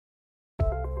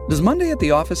Does Monday at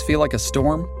the office feel like a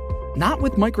storm? Not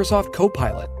with Microsoft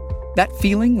Copilot. That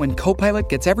feeling when Copilot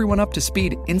gets everyone up to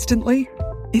speed instantly?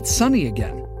 It's sunny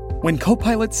again. When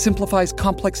Copilot simplifies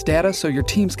complex data so your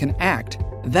teams can act,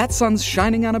 that sun's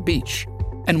shining on a beach.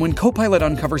 And when Copilot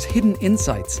uncovers hidden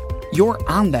insights, you're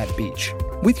on that beach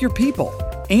with your people,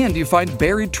 and you find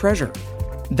buried treasure.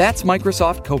 That's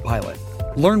Microsoft Copilot.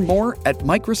 Learn more at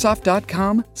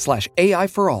Microsoft.com/AI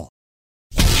for all.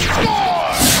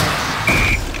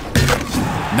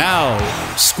 Now,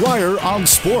 Squire on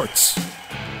Sports.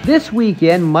 This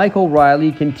weekend, Michael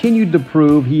Riley continued to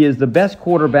prove he is the best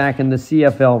quarterback in the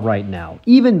CFL right now,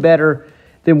 even better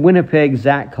than Winnipeg's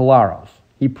Zach Collaros.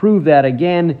 He proved that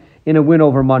again in a win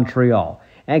over Montreal.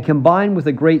 And combined with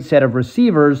a great set of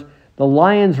receivers, the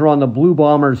Lions are on the Blue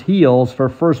Bombers' heels for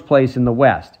first place in the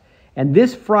West. And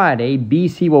this Friday,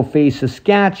 BC will face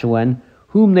Saskatchewan,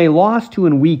 whom they lost to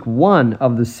in Week 1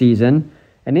 of the season.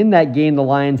 And in that game, the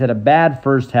Lions had a bad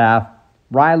first half.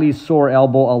 Riley's sore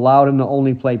elbow allowed him to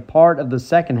only play part of the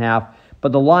second half,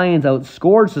 but the Lions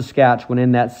outscored Saskatchewan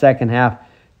in that second half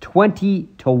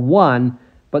 20-1,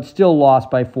 but still lost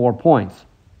by 4 points.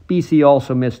 BC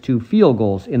also missed 2 field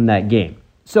goals in that game.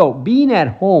 So being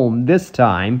at home this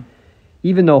time,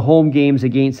 even though home games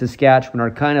against Saskatchewan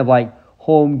are kind of like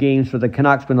home games for the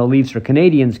Canucks when the Leafs or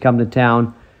Canadians come to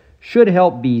town, should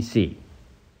help BC.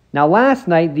 Now last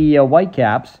night, the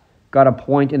Whitecaps got a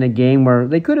point in a game where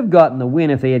they could have gotten the win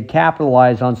if they had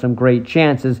capitalized on some great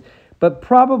chances, but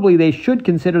probably they should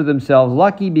consider themselves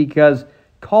lucky because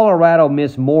Colorado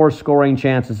missed more scoring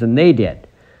chances than they did.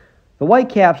 The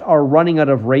Whitecaps are running out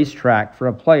of racetrack for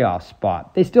a playoff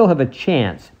spot. They still have a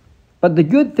chance. But the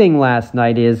good thing last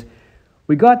night is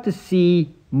we got to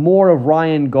see more of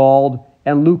Ryan Gauld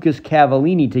and Lucas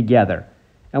Cavallini together.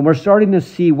 And we're starting to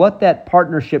see what that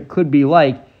partnership could be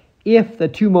like if the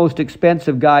 2 most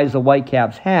expensive guys the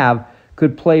Whitecaps have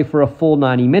could play for a full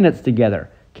 90 minutes together.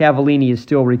 Cavallini is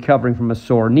still recovering from a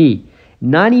sore knee.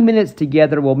 90 minutes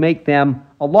together will make them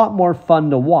a lot more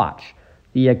fun to watch.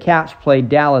 The Caps play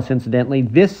Dallas, incidentally,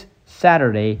 this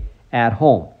Saturday at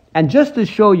home. And just to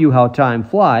show you how time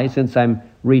flies, since I'm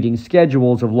reading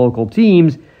schedules of local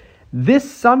teams,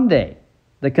 this Sunday,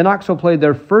 the Canucks will play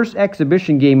their first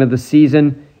exhibition game of the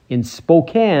season in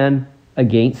Spokane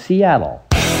against Seattle.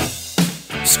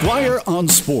 Squire on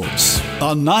Sports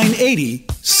on 980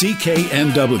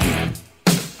 CKNW.